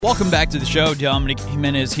Welcome back to the show. Dominic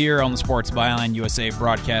Jimenez here on the Sports Byline USA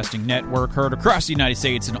Broadcasting Network, heard across the United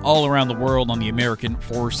States and all around the world on the American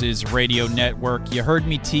Forces Radio Network. You heard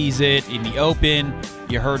me tease it in the open.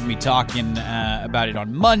 You heard me talking about it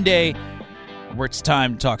on Monday, where it's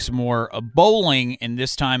time to talk some more bowling, and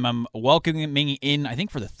this time I'm welcoming in, I think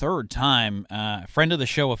for the third time, friend of the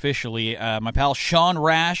show officially, my pal Sean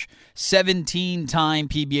Rash, 17-time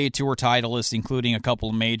PBA Tour titleist, including a couple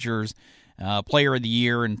of majors. Player of the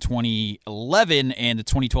Year in 2011 and the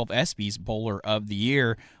 2012 ESPYs Bowler of the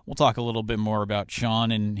Year. We'll talk a little bit more about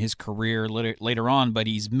Sean and his career later on, but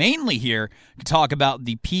he's mainly here to talk about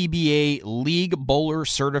the PBA League Bowler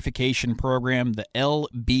Certification Program, the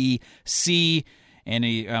LBC. And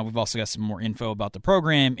we've also got some more info about the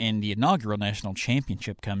program and the inaugural National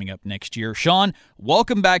Championship coming up next year. Sean,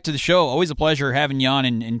 welcome back to the show. Always a pleasure having you on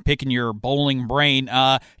and picking your bowling brain.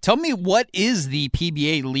 Tell me, what is the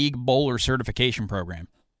PBA League Bowler Certification Program?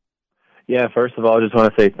 Yeah, first of all, I just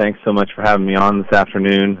want to say thanks so much for having me on this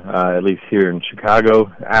afternoon, at least here in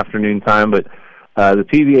Chicago, afternoon time. But the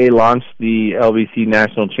PBA launched the LBC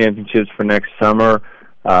National Championships for next summer.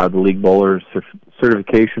 The League Bowler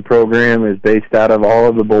Certification Program is based out of all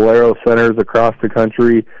of the Bowlero centers across the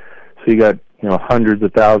country. So you got hundreds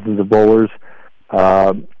of thousands of bowlers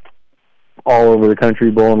all over the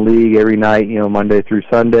country bowling league every night, Monday through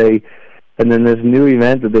Sunday. And then this new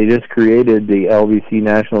event that they just created, the LBC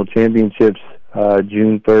National Championships,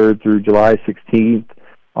 June 3rd through July 16th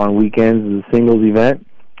on weekends, is a singles event.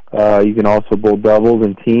 You can also bowl doubles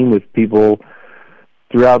and team with people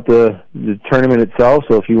throughout the tournament itself.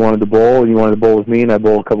 So if you wanted to bowl and you wanted to bowl with me and I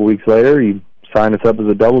bowl a couple weeks later, you sign us up as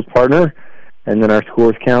a doubles partner, and then our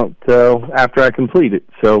scores count after I complete it.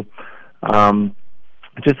 So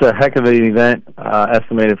just a heck of an event,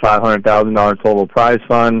 estimated $500,000 total prize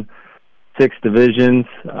fund, 6 divisions,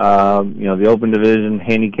 the open division,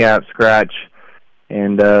 handicap, scratch,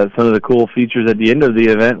 and some of the cool features at the end of the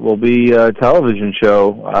event will be a television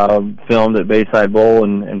show filmed at Bayside Bowl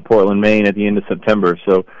in Portland, Maine at the end of September.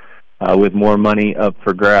 So with more money up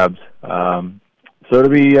for grabs. So it'll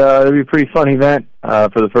be a pretty fun event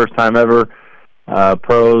for the first time ever.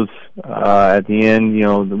 Pros at the end,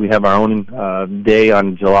 we have our own day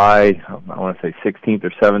on July, I want to say 16th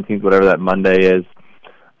or 17th, whatever that Monday is,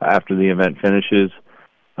 after the event finishes,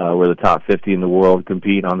 where the top 50 in the world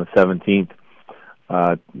compete on the 17th.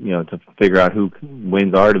 To figure out who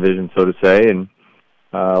wins our division, so to say. And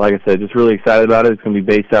like I said, just really excited about it. It's going to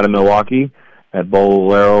be based out of Milwaukee at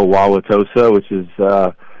Bowlero Wauwatosa, which is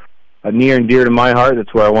near and dear to my heart.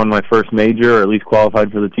 That's where I won my first major, or at least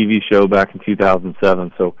qualified for the TV show back in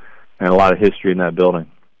 2007. So, and a lot of history in that building.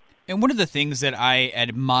 And one of the things that I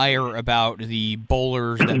admire about the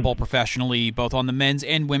bowlers that bowl professionally, both on the men's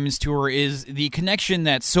and women's tour, is the connection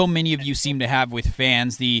that so many of you seem to have with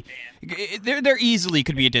fans. There easily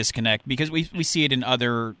could be a disconnect because we see it in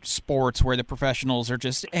other sports where the professionals are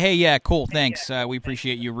just, hey, yeah, cool, thanks, we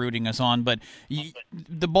appreciate you rooting us on. But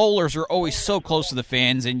the bowlers are always so close to the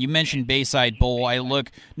fans, and you mentioned Bayside Bowl. I look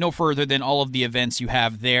no further than all of the events you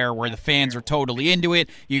have there where the fans are totally into it.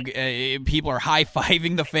 People are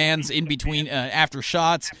high-fiving the fans in between after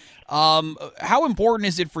shots. How important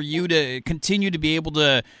is it for you to continue to be able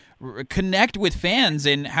to connect with fans,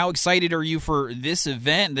 and how excited are you for this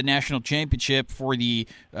event, the National Championship for the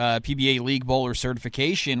PBA League Bowler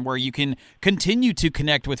Certification, where you can continue to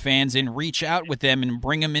connect with fans and reach out with them and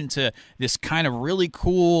bring them into this kind of really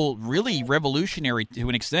cool, really revolutionary to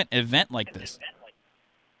an extent event like this?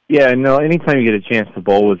 Yeah, no, anytime you get a chance to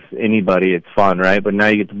bowl with anybody, it's fun, right? But now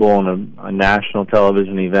you get to bowl in a national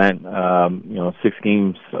television event, 6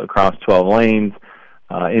 games across 12 lanes.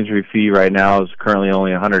 Entry fee right now is currently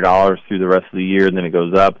only $100 through the rest of the year, and then it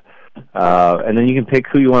goes up. And then you can pick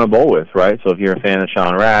who you want to bowl with, right? So if you're a fan of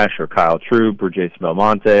Sean Rash or Kyle Troop or Jason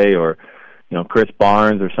Belmonte or, Chris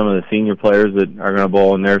Barnes or some of the senior players that are going to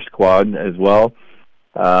bowl in their squad as well,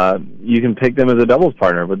 you can pick them as a doubles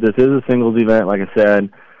partner. But this is a singles event, like I said.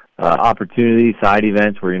 Opportunity, side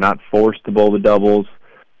events where you're not forced to bowl the doubles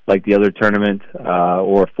like the other tournament,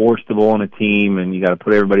 or forced to bowl in a team and you got to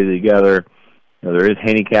put everybody together. There is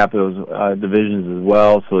handicap those divisions as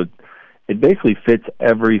well, so it basically fits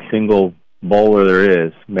every single bowler there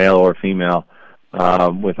is, male or female,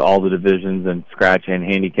 with all the divisions and scratch and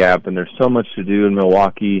handicap. And there's so much to do in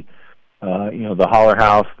Milwaukee. The Holler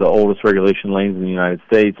House, the oldest regulation lanes in the United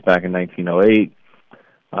States, back in 1908.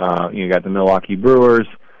 You got the Milwaukee Brewers.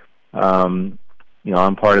 I'm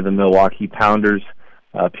part of the Milwaukee Pounders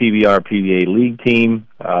PBA League team,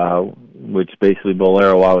 which basically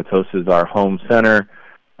Bowlero Wauwatosa is our home center.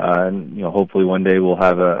 And hopefully one day we'll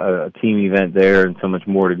have a team event there and so much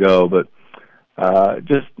more to go. But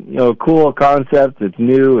just, cool concept. It's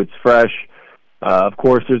new. It's fresh. Of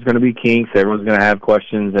course, there's going to be kinks. Everyone's going to have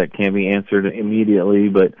questions that can't be answered immediately,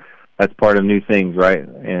 but that's part of new things, right?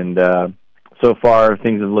 And so far,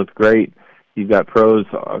 things have looked great. You've got pros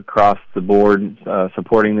across the board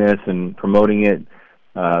supporting this and promoting it.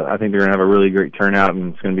 I think they're going to have a really great turnout,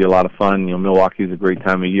 and it's going to be a lot of fun. Milwaukee is a great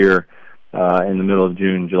time of year in the middle of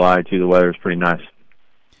June, July, too. The weather is pretty nice.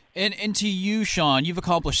 And to you, Sean, you've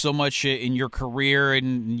accomplished so much in your career,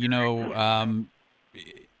 and,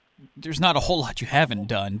 there's not a whole lot you haven't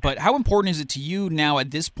done. But how important is it to you now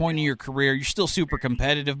at this point in your career? You're still super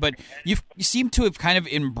competitive, but you seem to have kind of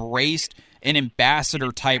embraced an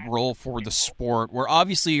ambassador-type role for the sport, where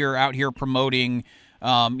obviously you're out here promoting,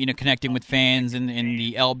 connecting with fans in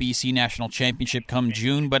the LBC National Championship come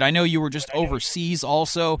June, but I know you were just overseas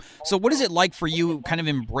also. So what is it like for you kind of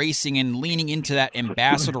embracing and leaning into that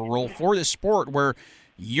ambassador role for the sport, where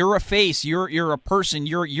you're a face, you're a person,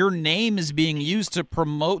 your name is being used to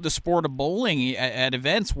promote the sport of bowling at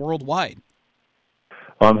events worldwide?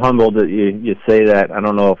 Well, I'm humbled that you say that. I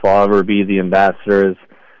don't know if I'll ever be the ambassador as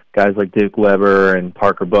guys like Dick Weber and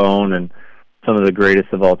Parker Bone and some of the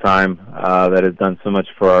greatest of all time that have done so much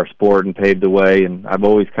for our sport and paved the way. And I've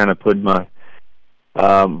always kind of put my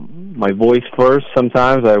voice first.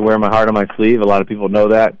 Sometimes I wear my heart on my sleeve. A lot of people know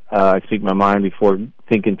that. I speak my mind before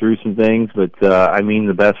thinking through some things, but I mean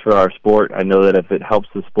the best for our sport. I know that if it helps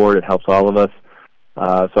the sport, it helps all of us.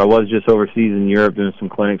 So I was just overseas in Europe doing some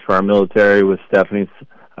clinics for our military with Stephanie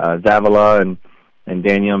Zavala and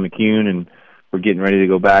Danielle McCune, and we're getting ready to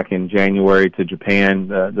go back in January to Japan,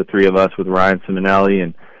 the three of us with Ryan Simonelli,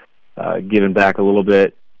 and giving back a little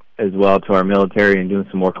bit as well to our military and doing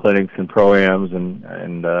some more clinics and programs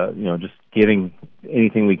and just giving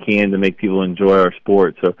anything we can to make people enjoy our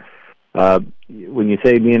sport. So when you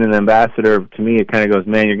say being an ambassador, to me it kind of goes,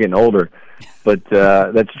 man, you're getting older. But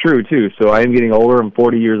that's true, too. So I am getting older. I'm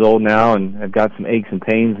 40 years old now, and I've got some aches and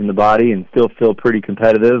pains in the body and still feel pretty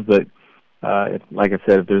competitive. But like I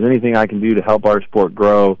said, if there's anything I can do to help our sport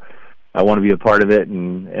grow, I want to be a part of it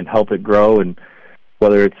and help it grow. And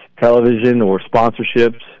whether it's television or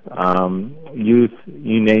sponsorships, youth,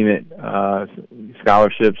 you name it,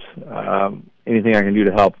 scholarships, anything I can do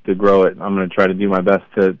to help to grow it, I'm going to try to do my best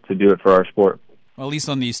to do it for our sport. Well, at least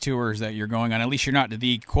on these tours that you're going on, at least you're not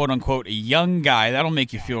the quote-unquote young guy. That'll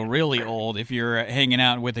make you feel really old if you're hanging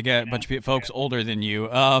out with a bunch of folks older than you.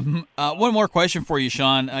 One more question for you,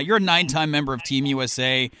 Sean. You're a 9-time member of Team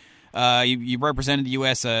USA. You represented the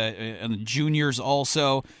U.S. in the juniors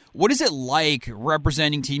also. What is it like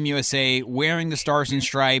representing Team USA, wearing the Stars and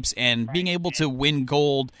Stripes, and being able to win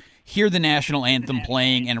gold, hear the national anthem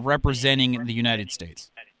playing, and representing the United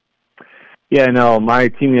States? Yeah, no, my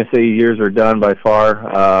Team USA years are done by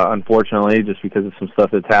far, unfortunately, just because of some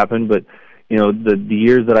stuff that's happened. But, the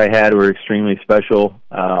years that I had were extremely special.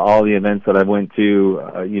 All the events that I went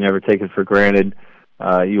to, you never take it for granted.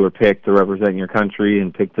 You were picked to represent your country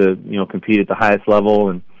and picked to, compete at the highest level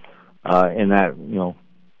and in that,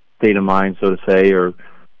 state of mind, so to say, or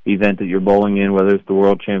the event that you're bowling in, whether it's the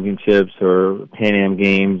World Championships or Pan Am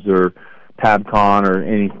Games or PABCON or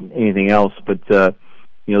anything else. But,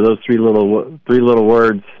 those three little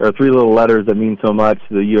words or three little letters that mean so much,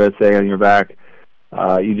 the USA on your back,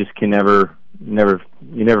 you just can never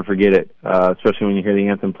forget it, especially when you hear the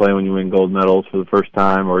anthem play when you win gold medals for the first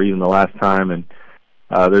time or even the last time. And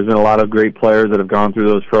there's been a lot of great players that have gone through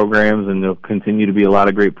those programs, and there'll continue to be a lot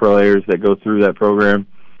of great players that go through that program.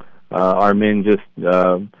 Our men just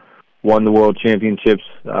won the World Championships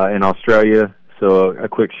in Australia, so a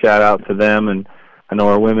quick shout-out to them. And I know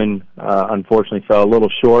our women unfortunately fell a little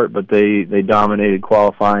short, but they dominated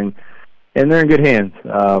qualifying, and they're in good hands.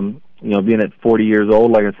 Being at 40 years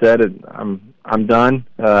old, like I said, I'm done.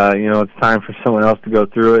 It's time for someone else to go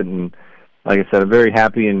through it, and like I said, I'm very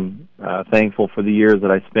happy and thankful for the years that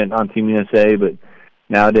I spent on Team USA, but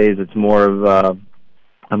nowadays it's more of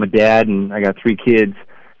I'm a dad, and I got 3 kids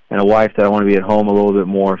and a wife that I want to be at home a little bit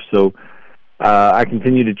more. So I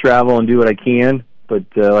continue to travel and do what I can, but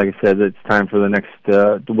like I said, it's time for the next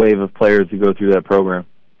wave of players to go through that program.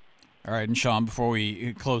 All right, and Sean, before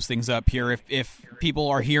we close things up here, if people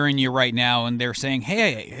are hearing you right now and they're saying,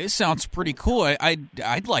 hey, this sounds pretty cool,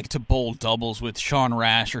 I'd like to bowl doubles with Sean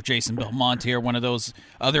Rash or Jason Belmonte or one of those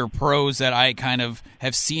other pros that I kind of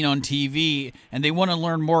have seen on TV, and they want to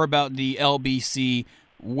learn more about the LBC,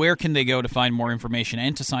 where can they go to find more information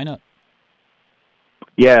and to sign up?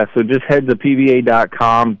 Yeah, so just head to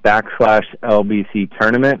pba.com/LBC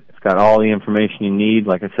tournament. It's got all the information you need.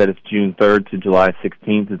 Like I said, it's June 3rd to July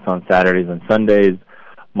 16th. It's on Saturdays and Sundays,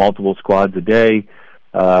 multiple squads a day.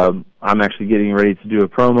 I'm actually getting ready to do a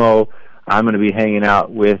promo. I'm going to be hanging out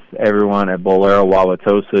with everyone at Bolero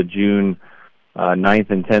Wauwatosa June 9th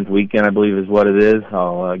and 10th weekend, I believe is what it is.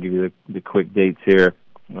 I'll give you the quick dates here.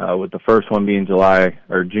 With the first one being June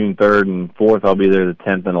 3rd and 4th, I'll be there the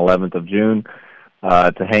 10th and 11th of June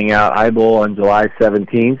to hang out. I bowl on July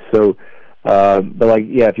 17th. So,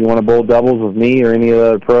 if you want to bowl doubles with me or any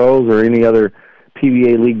other pros or any other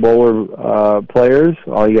PBA League Bowler players,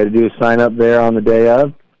 all you got to do is sign up there on the day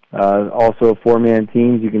of. Also, 4-man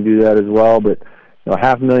teams, you can do that as well. But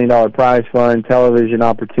 $500,000 prize fund, television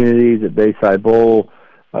opportunities at Bayside Bowl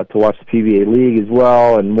to watch the PBA League as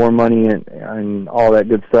well, and more money and all that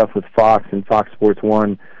good stuff with Fox and Fox Sports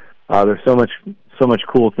 1. There's so much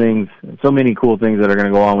cool things, so many cool things that are going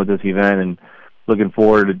to go on with this event, and looking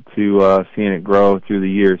forward to seeing it grow through the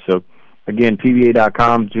year. So, again,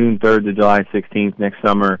 PBA.com, June 3rd to July 16th next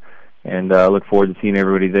summer, and look forward to seeing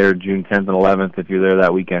everybody there June 10th and 11th if you're there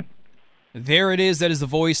that weekend. There it is. That is the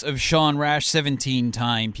voice of Sean Rash,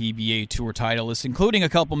 17-time PBA Tour titleist, including a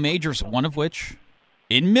couple majors, one of which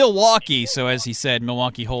in Milwaukee. So as he said,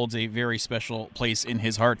 Milwaukee holds a very special place in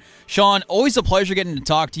his heart. Sean, always a pleasure getting to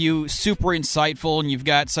talk to you. Super insightful, and you've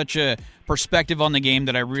got such a perspective on the game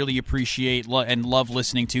that I really appreciate and love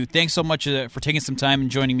listening to. Thanks so much for taking some time and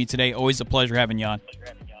joining me today. Always a pleasure having you on.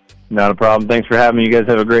 Not a problem. Thanks for having me. You guys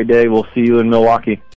have a great day. We'll see you in Milwaukee.